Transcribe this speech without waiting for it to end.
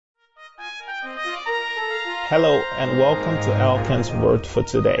Hello and welcome to Elkan's Word for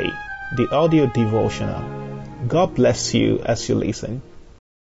Today, the audio devotional. God bless you as you listen.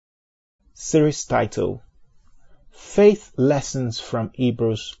 Series title: Faith Lessons from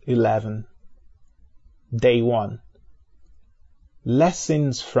Hebrews 11. Day 1.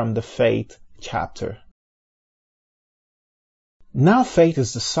 Lessons from the Faith chapter. Now faith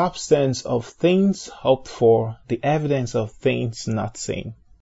is the substance of things hoped for, the evidence of things not seen.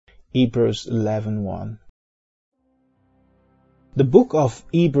 Hebrews 11:1. The book of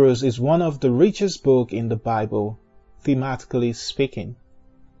Hebrews is one of the richest books in the Bible, thematically speaking.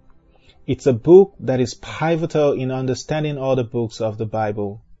 It's a book that is pivotal in understanding all the books of the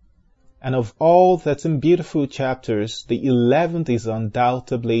Bible. And of all 13 beautiful chapters, the 11th is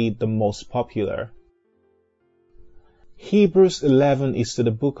undoubtedly the most popular. Hebrews 11 is to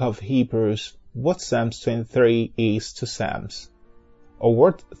the book of Hebrews what Psalms 23 is to Psalms, or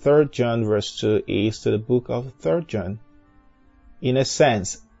what 3 John verse 2 is to the book of 3 John. In a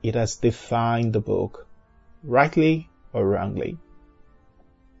sense, it has defined the book, rightly or wrongly.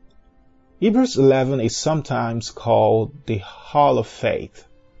 Hebrews 11 is sometimes called the Hall of Faith,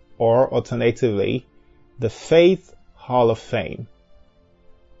 or alternatively, the Faith Hall of Fame.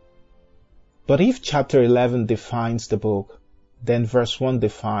 But if chapter 11 defines the book, then verse 1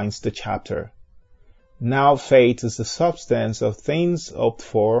 defines the chapter. Now faith is the substance of things hoped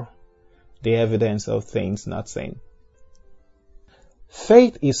for, the evidence of things not seen.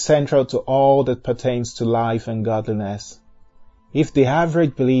 Faith is central to all that pertains to life and godliness. If the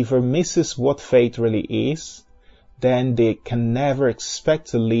average believer misses what faith really is, then they can never expect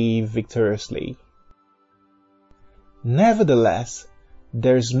to live victoriously. Nevertheless,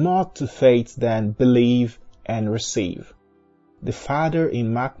 there is more to faith than believe and receive. The Father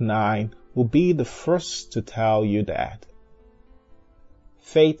in Mark 9 will be the first to tell you that.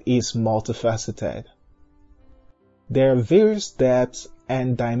 Faith is multifaceted. There are various depths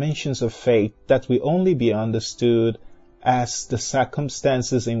and dimensions of faith that will only be understood as the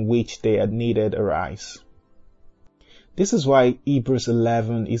circumstances in which they are needed arise. This is why Hebrews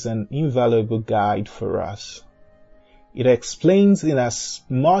 11 is an invaluable guide for us. It explains in as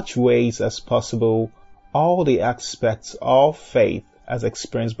much ways as possible all the aspects of faith as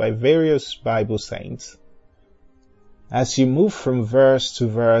experienced by various Bible saints. As you move from verse to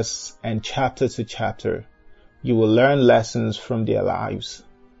verse and chapter to chapter, you will learn lessons from their lives,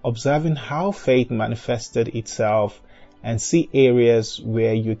 observing how faith manifested itself and see areas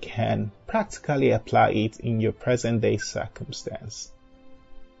where you can practically apply it in your present-day circumstance.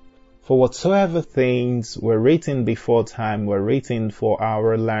 For whatsoever things were written before time were written for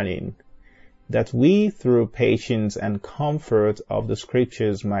our learning, that we through patience and comfort of the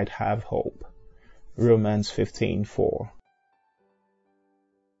Scriptures might have hope. Romans 15:4.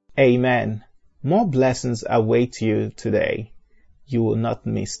 Amen. More blessings await you today. You will not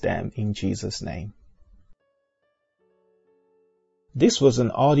miss them in Jesus' name. This was an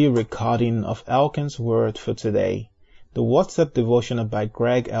audio recording of Elkan's Word for Today, the WhatsApp devotional by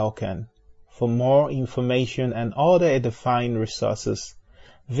Greg Elkan. For more information and other edifying resources,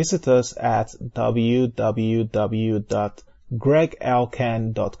 visit us at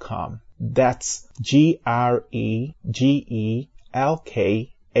www.gregelkan.com. That's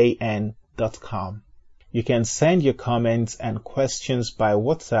GREGELKAN.com. You can send your comments and questions by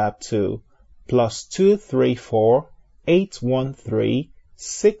WhatsApp to +234 813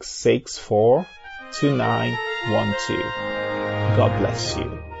 664 2912. God bless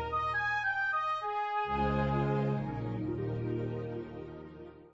you.